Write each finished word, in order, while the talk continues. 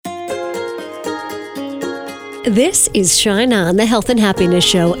This is Shine On, the Health and Happiness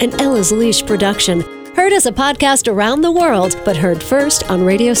Show, an Ella's Leash production. Heard as a podcast around the world, but heard first on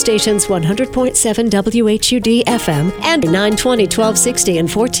radio stations 100.7 WHUD FM and 920, 1260, and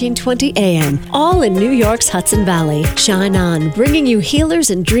 1420 AM, all in New York's Hudson Valley. Shine On, bringing you healers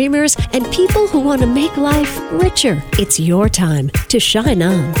and dreamers and people who want to make life richer. It's your time to shine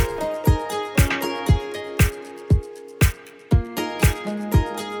on.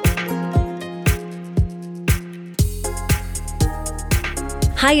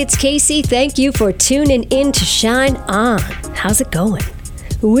 Hi, it's Casey. Thank you for tuning in to Shine On. How's it going?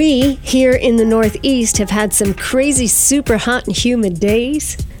 We here in the Northeast have had some crazy, super hot and humid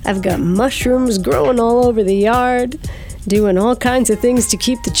days. I've got mushrooms growing all over the yard, doing all kinds of things to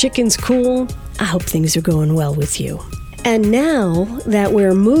keep the chickens cool. I hope things are going well with you. And now that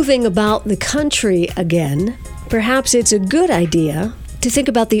we're moving about the country again, perhaps it's a good idea to think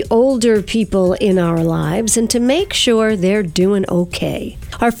about the older people in our lives and to make sure they're doing okay.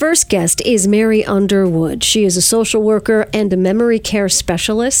 Our first guest is Mary Underwood. She is a social worker and a memory care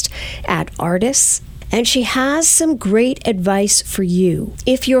specialist at Artis, and she has some great advice for you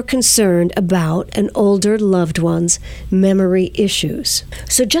if you're concerned about an older loved one's memory issues.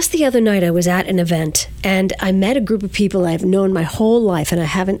 So just the other night I was at an event and I met a group of people I've known my whole life and I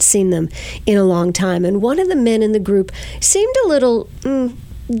haven't seen them in a long time. And one of the men in the group seemed a little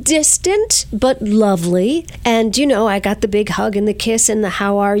distant but lovely, and I got the big hug and the kiss and the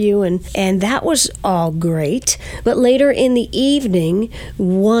how are you, and that was all great. But later in the evening,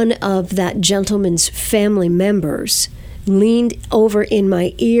 one of that gentleman's family members leaned over in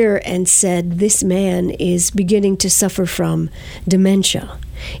my ear and said, "This man is beginning to suffer from dementia,"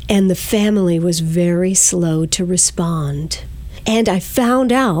 and the family was very slow to respond. And I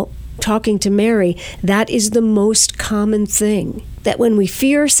found out, talking to Mary, that is the most common thing. That when we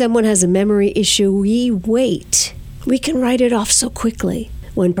fear someone has a memory issue, we wait. We can write it off so quickly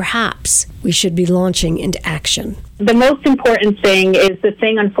when perhaps we should be launching into action. The most important thing is the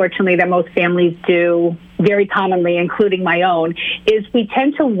thing, unfortunately, that most families do very commonly, including my own, is we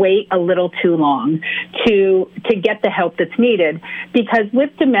tend to wait a little too long to get the help that's needed. Because with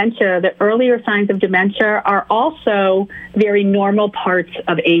dementia, the earlier signs of dementia are also very normal parts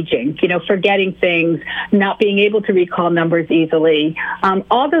of aging. Forgetting things, not being able to recall numbers easily.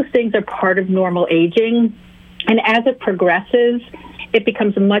 All those things are part of normal aging. And as it progresses, it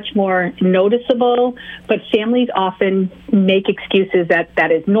becomes much more noticeable, but families often make excuses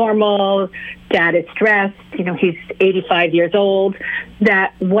that is normal, dad is stressed, he's 85 years old,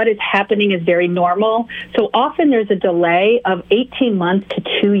 that what is happening is very normal. So often there's a delay of 18 months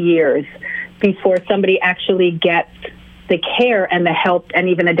to 2 years before somebody actually gets the care and the help and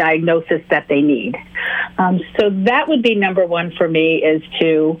even a diagnosis that they need. So that would be number one for me, is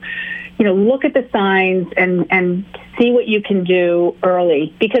to look at the signs and see what you can do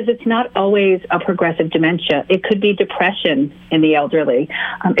early, because it's not always a progressive dementia. It could be depression in the elderly.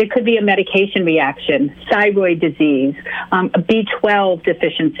 It could be a medication reaction, thyroid disease, a B12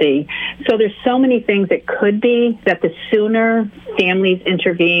 deficiency. So there's so many things it could be that the sooner families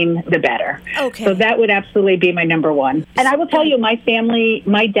intervene, the better. Okay. So that would absolutely be my number one. And I will tell you, my family,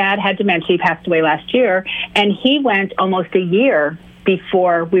 my dad had dementia. He passed away last year, and he went almost a year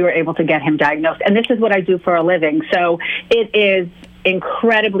before we were able to get him diagnosed. And this is what I do for a living. So it is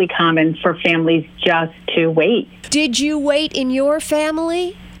incredibly common for families just to wait. Did you wait in your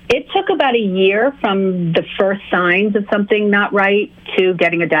family? It took about a year from the first signs of something not right to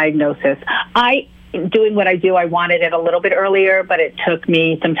getting a diagnosis. Doing what I do, I wanted it a little bit earlier, but it took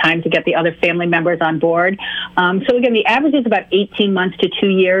me some time to get the other family members on board. So again, the average is about 18 months to 2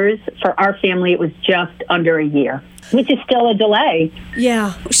 years. For our family, it was just under a year, which is still a delay.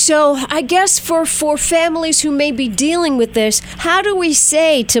 Yeah. So I guess for families who may be dealing with this, how do we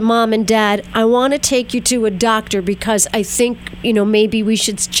say to mom and dad, I want to take you to a doctor because I think, maybe we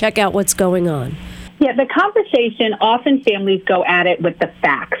should check out what's going on? Yeah, the conversation, often families go at it with the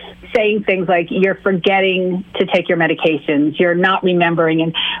facts, saying things like, you're forgetting to take your medications, you're not remembering,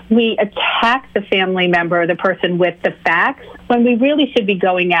 and we attack the family member, the person, with the facts, when we really should be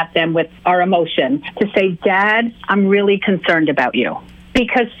going at them with our emotion to say, Dad, I'm really concerned about you.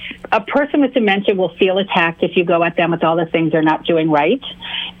 Because a person with dementia will feel attacked if you go at them with all the things they're not doing right.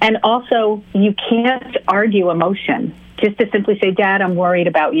 And also, you can't argue emotion. Just to simply say, Dad, I'm worried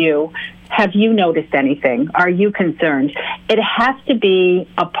about you. Have you noticed anything? Are you concerned? It has to be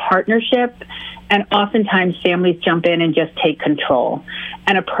a partnership, and oftentimes families jump in and just take control.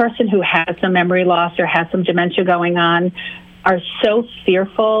 And a person who has some memory loss or has some dementia going on, are so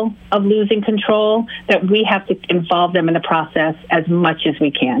fearful of losing control that we have to involve them in the process as much as we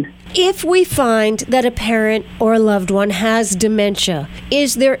can. If we find that a parent or a loved one has dementia,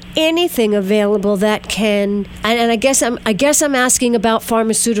 is there anything available that can, and I guess I'm asking about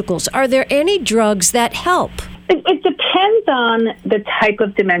pharmaceuticals, are there any drugs that help? It depends on the type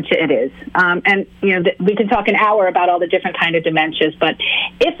of dementia it is. And, we can talk an hour about all the different kind of dementias, but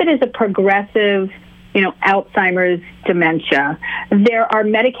if it is a progressive, Alzheimer's dementia, there are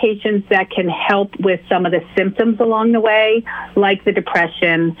medications that can help with some of the symptoms along the way, like the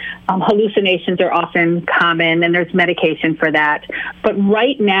depression. Hallucinations are often common, and there's medication for that. But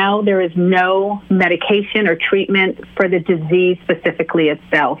right now, there is no medication or treatment for the disease specifically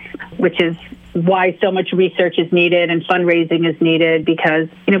itself, which is why so much research is needed and fundraising is needed, because,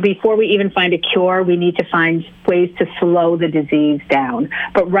 before we even find a cure, we need to find ways to slow the disease down.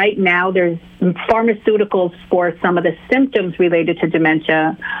 But right now, there's pharmaceuticals for some of the symptoms related to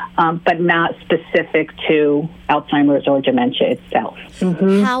dementia, but not specific to Alzheimer's or dementia itself.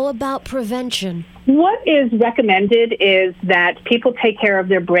 Mm-hmm. How about prevention? What is recommended is that people take care of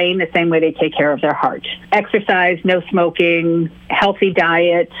their brain the same way they take care of their heart. Exercise, no smoking, healthy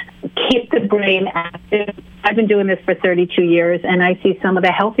diet, keep the brain active. I've been doing this for 32 years, and I see some of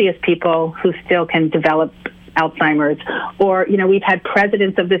the healthiest people who still can develop Alzheimer's. Or, we've had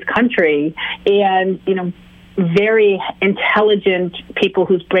presidents of this country and, very intelligent people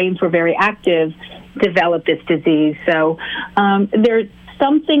whose brains were very active develop this disease. So there's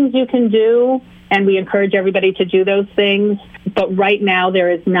some things you can do, and we encourage everybody to do those things. But right now, there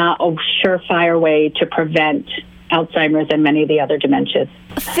is not a surefire way to prevent Alzheimer's and many of the other dementias.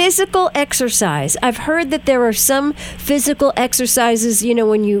 Physical exercise. I've heard that there are some physical exercises,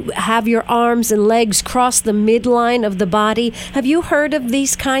 when you have your arms and legs cross the midline of the body. Have you heard of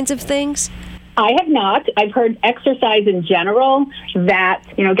these kinds of things? I have not. I've heard exercise in general that,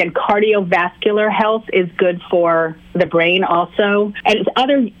 again, cardiovascular health is good for the brain also. And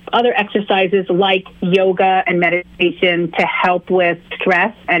other exercises like yoga and meditation to help with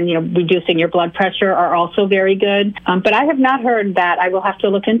stress and, reducing your blood pressure are also very good. But I have not heard that. I will have to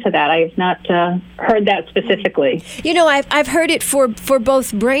look into that. I have not heard that specifically. I've heard it for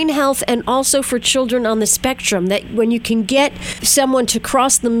both brain health and also for children on the spectrum, that when you can get someone to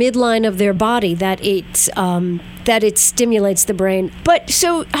cross the midline of their body, that it stimulates the brain. But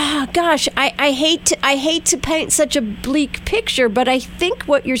so, I hate to paint such a bleak picture, but I think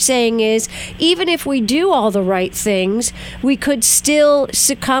what you're saying is, even if we do all the right things, we could still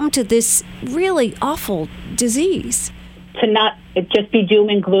succumb to this really awful disease. To not just be doom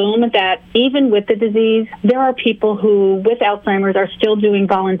and gloom, that even with the disease, there are people who, with Alzheimer's, are still doing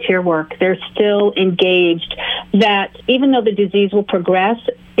volunteer work. They're still engaged, that even though the disease will progress,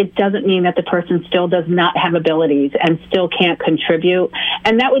 it doesn't mean that the person still does not have abilities and still can't contribute.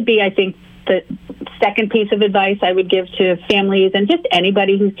 And that would be, I think, the second piece of advice I would give to families and just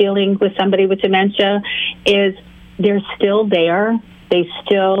anybody who's dealing with somebody with dementia is they're still there. They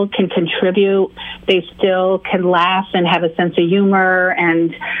still can contribute. They still can laugh and have a sense of humor,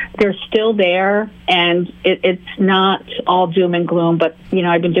 and they're still there. And it's not all doom and gloom, but,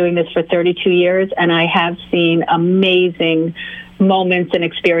 I've been doing this for 32 years, and I have seen amazing moments and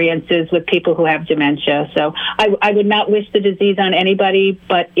experiences with people who have dementia. So I would not wish the disease on anybody,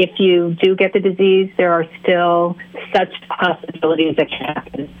 but if you do get the disease, there are still such possibilities that can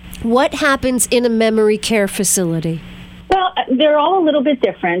happen. What happens in a memory care facility? Well, they're all a little bit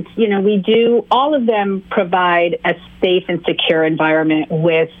different. All of them provide a safe and secure environment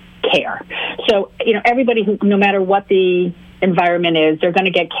with care. So, everybody who, no matter what the environment is, they're going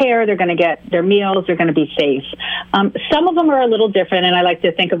to get care, they're going to get their meals, they're going to be safe. Some of them are a little different, and I like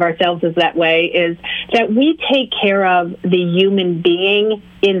to think of ourselves as that way, is that we take care of the human being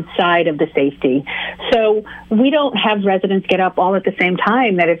inside of the safety. So we don't have residents get up all at the same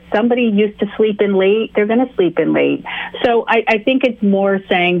time, that if somebody used to sleep in late, they're going to sleep in late. So I think it's more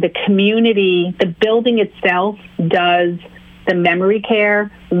saying the community, the building itself does the memory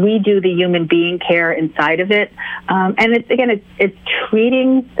care. We do the human being care inside of it. And it's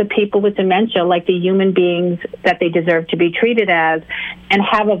treating the people with dementia like the human beings that they deserve to be treated as and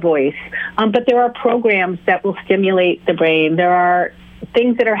have a voice. But there are programs that will stimulate the brain. There are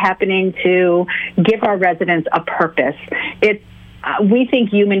things that are happening to give our residents a purpose. It's we think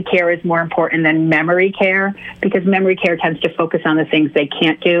human care is more important than memory care, because memory care tends to focus on the things they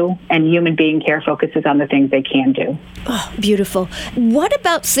can't do, and human being care focuses on the things they can do. Oh, beautiful. What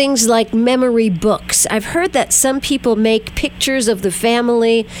about things like memory books? I've heard that some people make pictures of the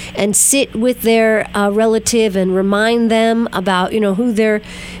family and sit with their relative and remind them about,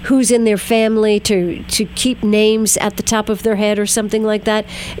 who's in their family to keep names at the top of their head or something like that.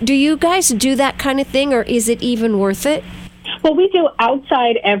 Do you guys do that kind of thing, or is it even worth it? Well, we do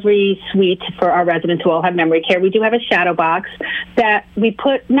outside every suite for our residents who all have memory care. We do have a shadow box that we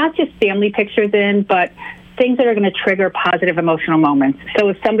put not just family pictures in, but things that are going to trigger positive emotional moments. So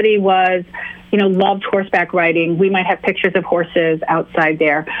if somebody loved horseback riding, we might have pictures of horses outside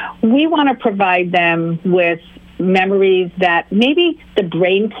there. We want to provide them with memories that maybe the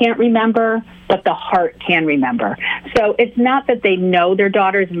brain can't remember, but the heart can remember. So it's not that they know their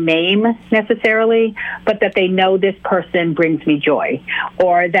daughter's name necessarily, but that they know this person brings me joy,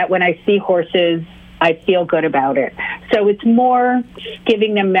 or that when I see horses, I feel good about it. So it's more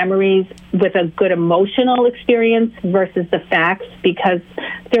giving them memories with a good emotional experience versus the facts, because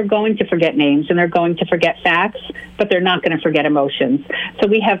they're going to forget names and they're going to forget facts, but they're not going to forget emotions. So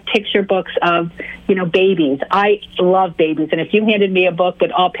we have picture books of, babies. I love babies. And if you handed me a book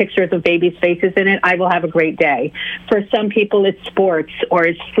with all pictures of babies' faces in it, I will have a great day. For some people, it's sports, or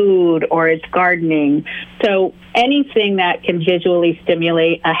it's food, or it's gardening. So anything that can visually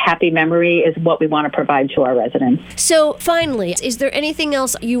stimulate a happy memory is what we want to provide to our residents. So finally, is there anything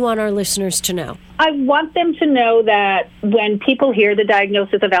else you want our listeners to know? I want them to know that when people hear the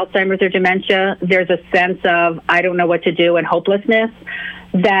diagnosis of Alzheimer's or dementia, there's a sense of, I don't know what to do, and hopelessness,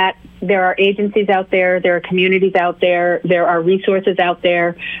 that there are agencies out there are communities out there are resources out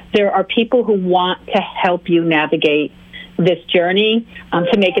there are people who want to help you navigate this journey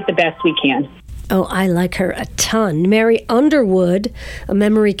to make it the best we can. Oh, I like her a ton. Mary Underwood, a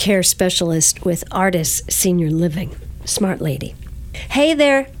memory care specialist with Artis Senior Living. Smart lady. Hey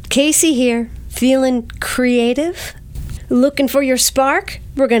there, Casey here. Feeling creative? Looking for your spark?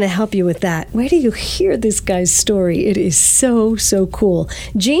 We're going to help you with that. Where do you hear this guy's story? It is so, so cool.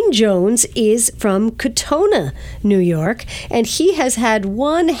 Gene Jones is from Katonah, New York, and he has had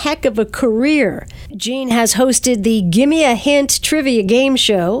one heck of a career. Gene has hosted the Gimme a Hint trivia game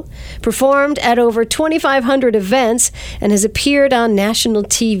show, performed at over 2,500 events, and has appeared on national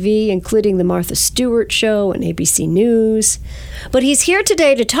TV, including The Martha Stewart Show and ABC News. But he's here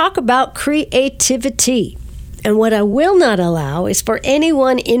today to talk about creativity. And what I will not allow is for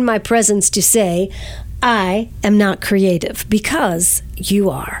anyone in my presence to say, I am not creative, because you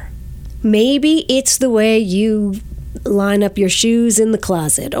are. Maybe it's the way you line up your shoes in the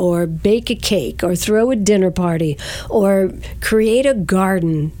closet, or bake a cake, or throw a dinner party, or create a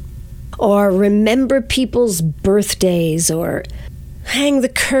garden, or remember people's birthdays, or hang the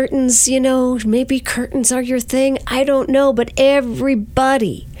curtains. Maybe curtains are your thing. I don't know, but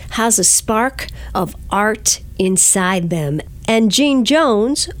everybody has a spark of art inside them. And Gene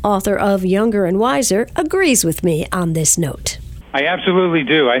Jones, author of Younger and Wiser, agrees with me on this note. I absolutely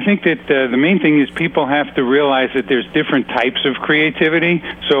do. I think that the main thing is people have to realize that there's different types of creativity.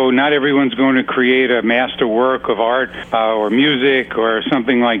 So not everyone's going to create a master work of art or music or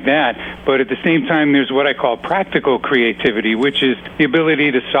something like that. But at the same time, there's what I call practical creativity, which is the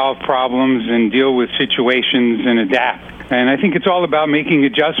ability to solve problems and deal with situations and adapt. And I think it's all about making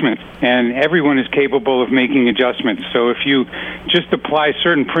adjustments, and everyone is capable of making adjustments. So if you just apply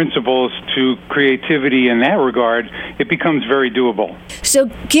certain principles to creativity in that regard, it becomes very doable. So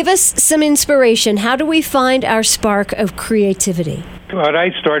give us some inspiration. How do we find our spark of creativity? What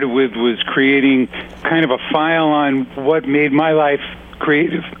I started with was creating kind of a file on what made my life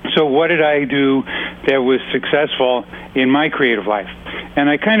creative. So what did I do that was successful in my creative life? And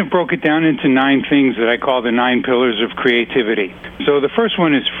I kind of broke it down into 9 things that I call the 9 pillars of creativity. So the first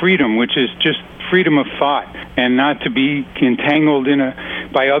one is freedom, which is just freedom of thought, and not to be entangled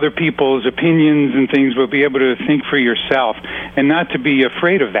by other people's opinions and things, but be able to think for yourself and not to be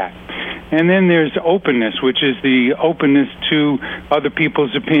afraid of that. And then there's openness, which is the openness to other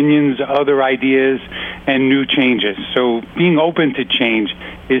people's opinions, other ideas, and new changes. So being open to change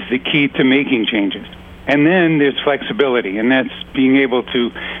is the key to making changes. And then there's flexibility, and that's being able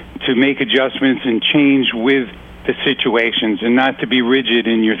to make adjustments and change with the situations and not to be rigid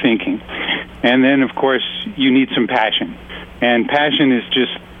in your thinking. And then, of course, you need some passion. And passion is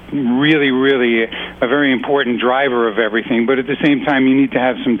just really, really a very important driver of everything. But at the same time, you need to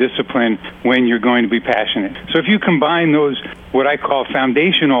have some discipline when you're going to be passionate. So if you combine those, what I call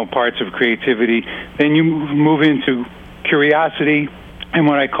foundational parts of creativity, then you move into curiosity and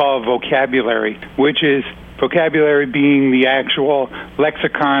what I call vocabulary, which is Vocabulary being the actual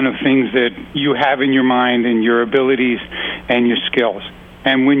lexicon of things that you have in your mind and your abilities and your skills.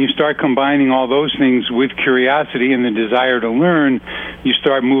 And when you start combining all those things with curiosity and the desire to learn, you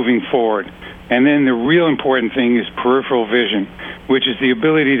start moving forward. And then the real important thing is peripheral vision, which is the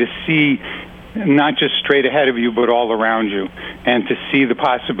ability to see not just straight ahead of you, but all around you, and to see the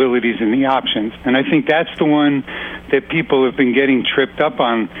possibilities and the options. And I think that's the one that people have been getting tripped up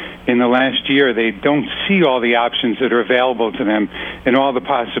on in the last year. They don't see all the options that are available to them and all the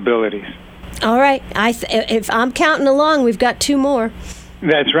possibilities. All right. If I'm counting along, we've got 2 more.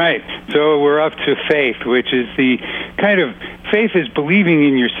 That's right. So we're up to faith, which is the kind of, faith is believing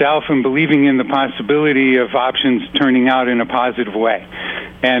in yourself and believing in the possibility of options turning out in a positive way.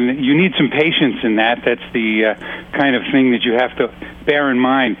 And you need some patience in that. That's the kind of thing that you have to bear in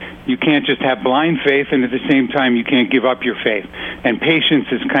mind. You can't just have blind faith, and at the same time you can't give up your faith. And patience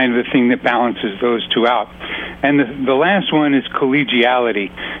is kind of the thing that balances those two out. And the last one is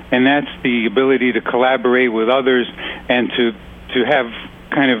collegiality, and that's the ability to collaborate with others and to have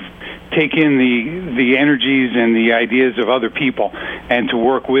kind of take in the energies and the ideas of other people and to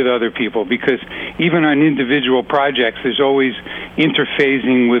work with other people, because even on individual projects there's always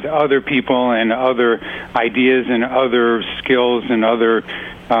interfacing with other people and other ideas and other skills and other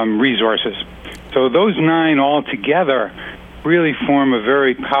resources. So those 9 all together really form a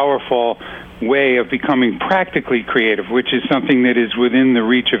very powerful way of becoming practically creative, which is something that is within the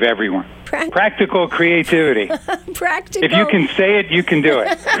reach of everyone. Practical creativity. Practical. If you can say it, you can do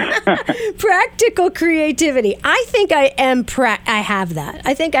it. Practical creativity. I think I am. I have that.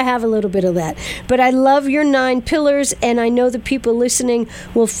 I think I have a little bit of that. But I love your 9 pillars, and I know the people listening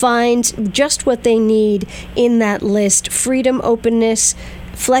will find just what they need in that list: freedom, openness,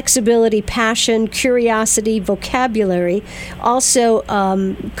 flexibility, passion, curiosity, vocabulary, also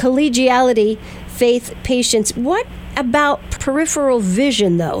collegiality, faith, patience. What about peripheral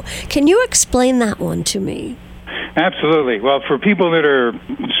vision, though? Can you explain that one to me? Absolutely. Well, for people that are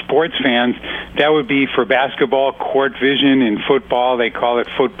sports fans, that would be for basketball, court vision. In football, they call it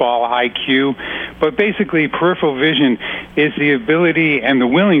football IQ. But basically, peripheral vision is the ability and the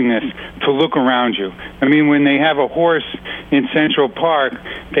willingness to look around you. I mean, when they have a horse in Central Park,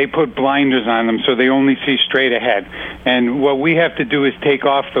 they put blinders on them so they only see straight ahead. And what we have to do is take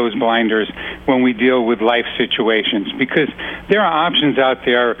off those blinders when we deal with life situations, because there are options out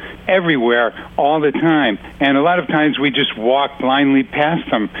there everywhere all the time, and a lot of times we just walk blindly past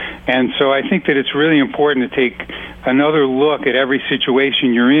them. And so I think that it's really important to take another look at every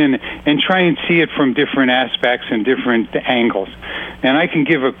situation you're in and try and see it from different aspects and different angles. And I can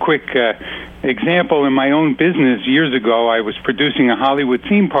give a quick example. In my own business years ago, I was producing a Hollywood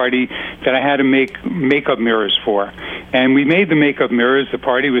theme party that I had to make makeup mirrors for. And we made the makeup mirrors. The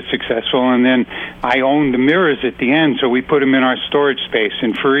party was successful, and then I owned the mirrors at the end, so we put them in our storage space.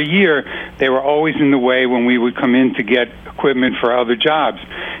 And for a year, they were always in the way when we would come in to get equipment for other jobs.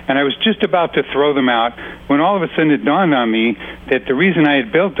 And I was just about to throw them out when all of a sudden it dawned on me that the reason I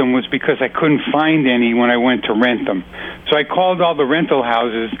had built them was because I couldn't find any when I went to rent them. So I called all the rental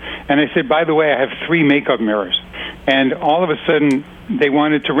houses, and I said, by the way, I have 3 makeup mirrors. And all of a sudden, they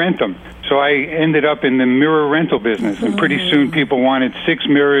wanted to rent them. So I ended up in the mirror rental business, and pretty soon people wanted 6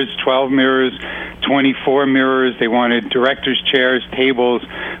 mirrors, 12 mirrors, 24 mirrors. They wanted director's chairs, tables,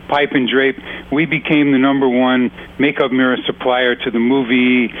 pipe and drape. We became the #1 makeup mirror supplier to the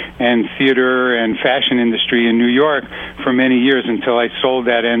movie and theater and fashion industry in New York for many years until I sold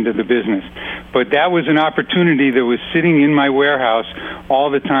that end of the business. But that was an opportunity that was sitting in my warehouse all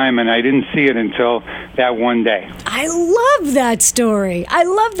the time, and I didn't see it until that one day. I love that story. I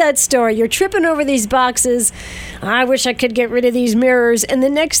love that story. You're tripping over these boxes. I wish I could get rid of these mirrors. And the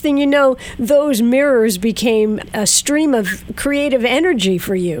next thing you know, those mirrors became a stream of creative energy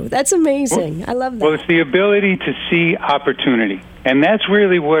for you. That's amazing. I love that. Well, it's the ability to see opportunity. And that's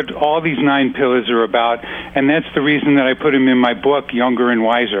really what all these 9 pillars are about, and that's the reason that I put them in my book, Younger and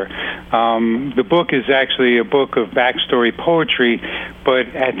Wiser. The book is actually a book of backstory poetry, but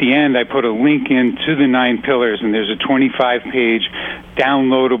at the end I put a link into the 9 pillars, and there's a 25-page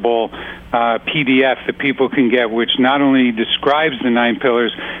downloadable PDF that people can get, which not only describes the 9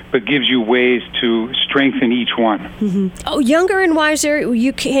 pillars, but gives you ways to strengthen each one. Mm-hmm. Oh, Younger and Wiser,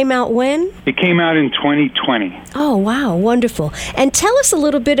 you came out when? It came out in 2020. Oh, wow, wonderful. And tell us a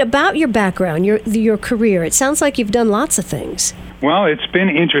little bit about your background, your career. It sounds like you've done lots of things. Well, it's been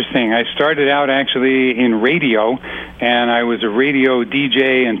interesting. I started out actually in radio, and I was a radio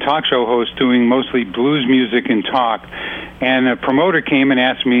DJ and talk show host doing mostly blues music and talk. And a promoter came and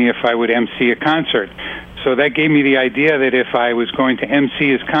asked me if I would MC a concert. So that gave me the idea that if I was going to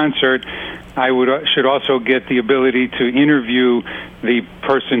MC his concert, I should also get the ability to interview the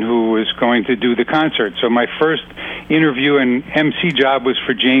person who was going to do the concert. So my first interview and MC job was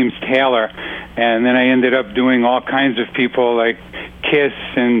for James Taylor, and then I ended up doing all kinds of people like Kiss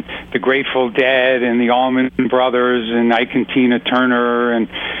and the Grateful Dead and the Allman Brothers and Ike and Tina Turner, and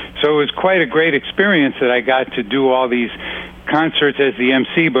so it was quite a great experience that I got to do all these concerts as the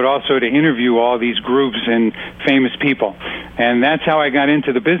MC, but also to interview all these groups and famous people. And that's how I got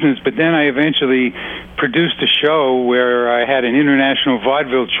into the business. But then I eventually produced a show where I had an international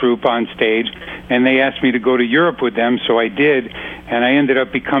vaudeville troupe on stage, and they asked me to go to Europe with them, so I did, and I ended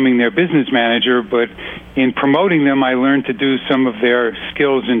up becoming their business manager. But in promoting them, I learned to do some of their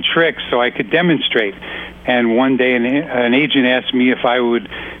skills and tricks so I could demonstrate. And one day an agent asked me if I would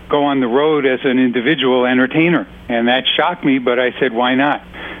go on the road as an individual entertainer, and that shocked me, but I said, why not?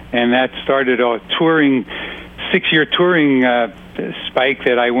 And that started a 6-year touring spike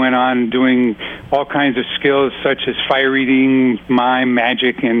that I went on doing all kinds of skills such as fire eating, mime,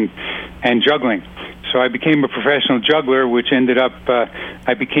 magic, and juggling. So I became a professional juggler, which ended up,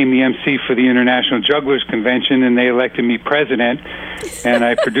 I became the MC for the International Jugglers Convention, and they elected me president, and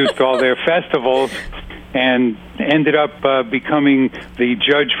I produced all their festivals, and ended up becoming the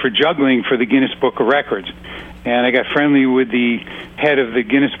judge for juggling for the Guinness Book of Records. And I got friendly with the head of the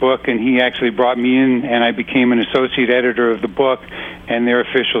Guinness Book, and he actually brought me in, and I became an associate editor of the book and their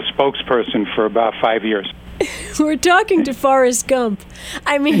official spokesperson for about 5 years. We're talking to Forrest Gump.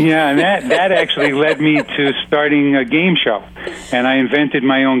 I mean... Yeah, and that actually led me to starting a game show. And I invented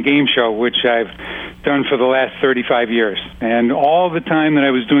my own game show, which I've done for the last 35 years. And all the time that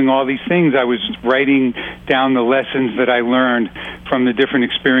I was doing all these things, I was writing down the lessons that I learned from the different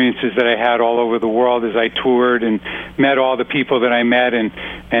experiences that I had all over the world as I toured and met all the people that I met and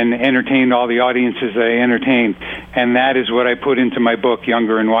entertained all the audiences that I entertained. And that is what I put into my book,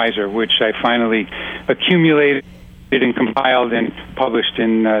 Younger and Wiser, which I finally accumulated and compiled and published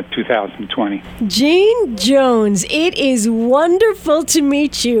in 2020. Gene Jones, it is wonderful to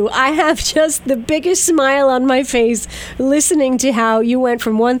meet you. I have just the biggest smile on my face listening to how you went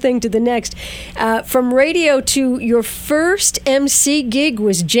from one thing to the next. From radio to your first MC gig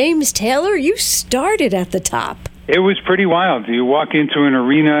was James Taylor. You started at the top. It was pretty wild. You walk into an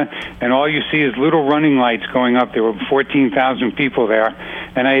arena, and all you see is little running lights going up. There were 14,000 people there,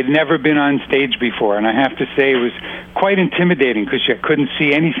 and I had never been on stage before. And I have to say, it was quite intimidating because you couldn't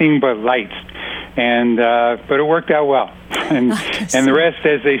see anything but lights. And but it worked out well. And the rest,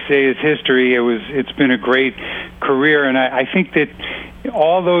 as they say, is history. It's been a great career, and I think that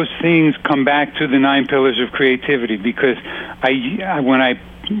all those things come back to the 9 pillars of creativity, because when I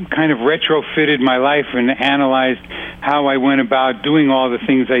kind of retrofitted my life and analyzed how I went about doing all the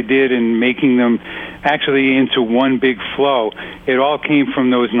things I did and making them actually into one big flow, it all came from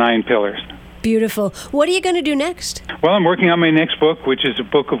those 9 pillars. Beautiful. What are you going to do next? Well, I'm working on my next book, which is a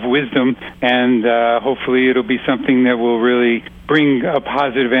book of wisdom, and hopefully it'll be something that will really bring a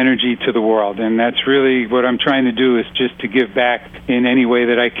positive energy to the world. And that's really what I'm trying to do, is just to give back in any way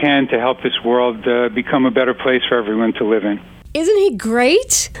that I can to help this world become a better place for everyone to live in. Isn't he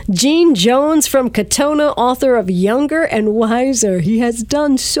great? Gene Jones from Katona, author of Younger and Wiser. He has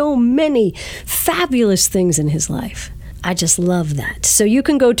done so many fabulous things in his life. I just love that. So you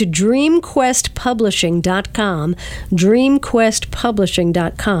can go to DreamQuestPublishing.com,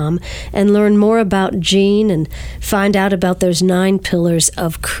 DreamQuestPublishing.com, and learn more about Gene and find out about those 9 pillars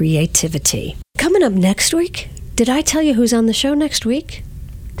of creativity. Coming up next week, did I tell you who's on the show next week?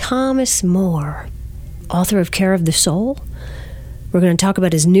 Thomas Moore, author of Care of the Soul. We're going to talk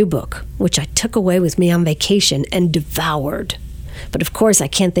about his new book, which I took away with me on vacation and devoured. But of course, I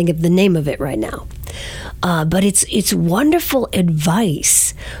can't think of the name of it right now. But it's wonderful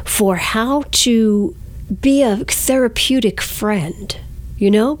advice for how to be a therapeutic friend,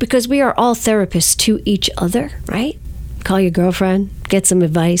 because we are all therapists to each other, right? Call your girlfriend, get some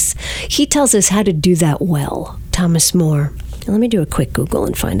advice. He tells us how to do that well. Thomas Moore. Let me do a quick Google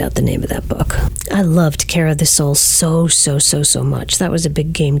and find out the name of that book. I loved Care of the Soul so much. That was a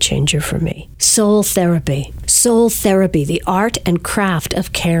big game changer for me. Soul Therapy. Soul Therapy, the art and craft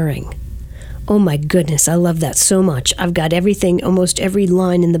of caring. Oh my goodness, I love that so much. I've got everything, almost every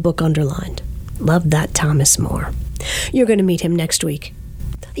line in the book underlined. Love that Thomas Moore. You're going to meet him next week.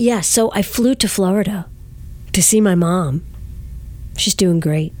 Yeah, so I flew to Florida to see my mom. She's doing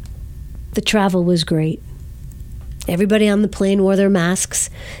great. The travel was great. Everybody on the plane wore their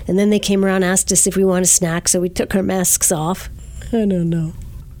masks, and then they came around and asked us if we want a snack, so we took our masks off. I don't know.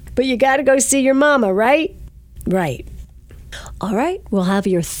 But you got to go see your mama, right? Right. All right, we'll have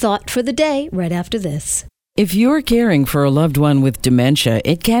your thought for the day right after this. If you're caring for a loved one with dementia,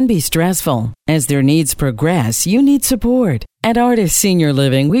 it can be stressful. As their needs progress, you need support. At Artis Senior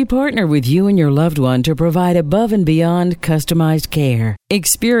Living, we partner with you and your loved one to provide above and beyond customized care.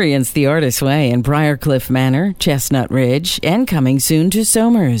 Experience the Artis Way in Briarcliff Manor, Chestnut Ridge, and coming soon to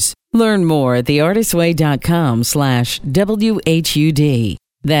Somers. Learn more at theartisway.com/WHUD.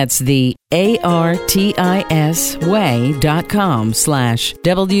 That's the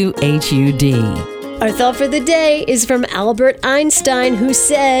ARTISway.com/WHUD. Our thought for the day is from Albert Einstein, who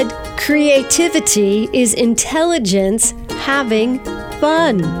said, "Creativity is intelligence having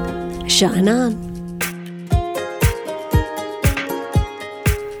fun." Shine on.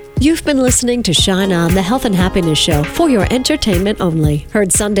 You've been listening to Shine On, the Health and Happiness Show, for your entertainment only.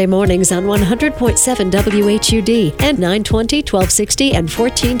 Heard Sunday mornings on 100.7 WHUD and 920, 1260, and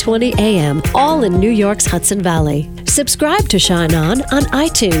 1420 AM, all in New York's Hudson Valley. Subscribe to Shine On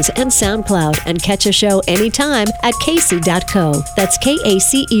iTunes and SoundCloud, and catch a show anytime at kacey.co. That's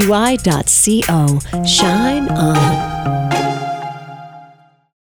KACEY.co. Shine on.